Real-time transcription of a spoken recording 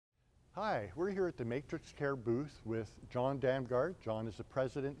Hi, we're here at the Maxtrix Care booth with John Damgard. John is the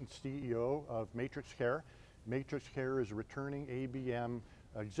president and CEO of Maxtrix Care. Maxtrix Care is a returning ABM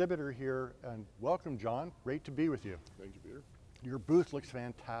exhibitor here, and welcome, John. Great to be with you. Thank you, Peter. Your booth looks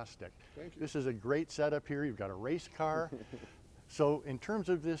fantastic. Thank you. This is a great setup here. You've got a race car. So in terms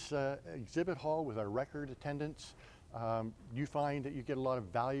of this exhibit hall with our record attendance, you find that you get a lot of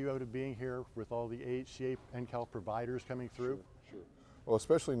value out of being here with all the AHCA, NCAL providers coming through? Sure. Well,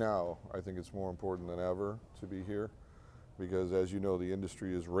 especially now, I think it's more important than ever to be here because, as you know, the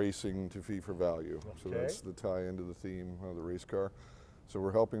industry is racing to fee for value. Okay. So that's the tie into the theme of the race car. So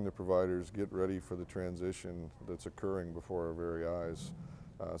we're helping the providers get ready for the transition that's occurring before our very eyes.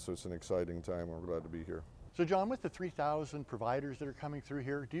 So it's an exciting time. We're glad to be here. So John, with the 3,000 providers that are coming through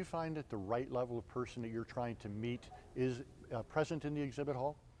here, do you find that the right level of person that you're trying to meet is present in the exhibit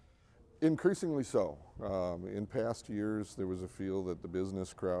hall? Increasingly so. In past years, there was a feel that the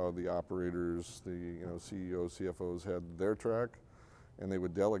business crowd, the operators, the CEOs, CFOs had their track, and they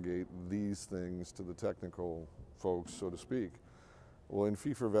would delegate these things to the technical folks, so to speak. Well, in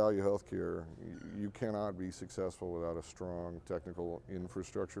fee-for-value healthcare, you cannot be successful without a strong technical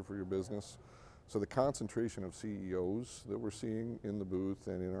infrastructure for your business. So the concentration of CEOs that we're seeing in the booth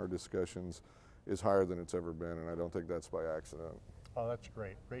and in our discussions is higher than it's ever been, and I don't think that's by accident. Oh, that's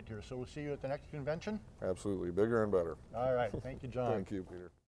great. Great to hear. So we'll see you at the next convention? Absolutely. Bigger and better. All right. Thank you, John. Thank you, Peter.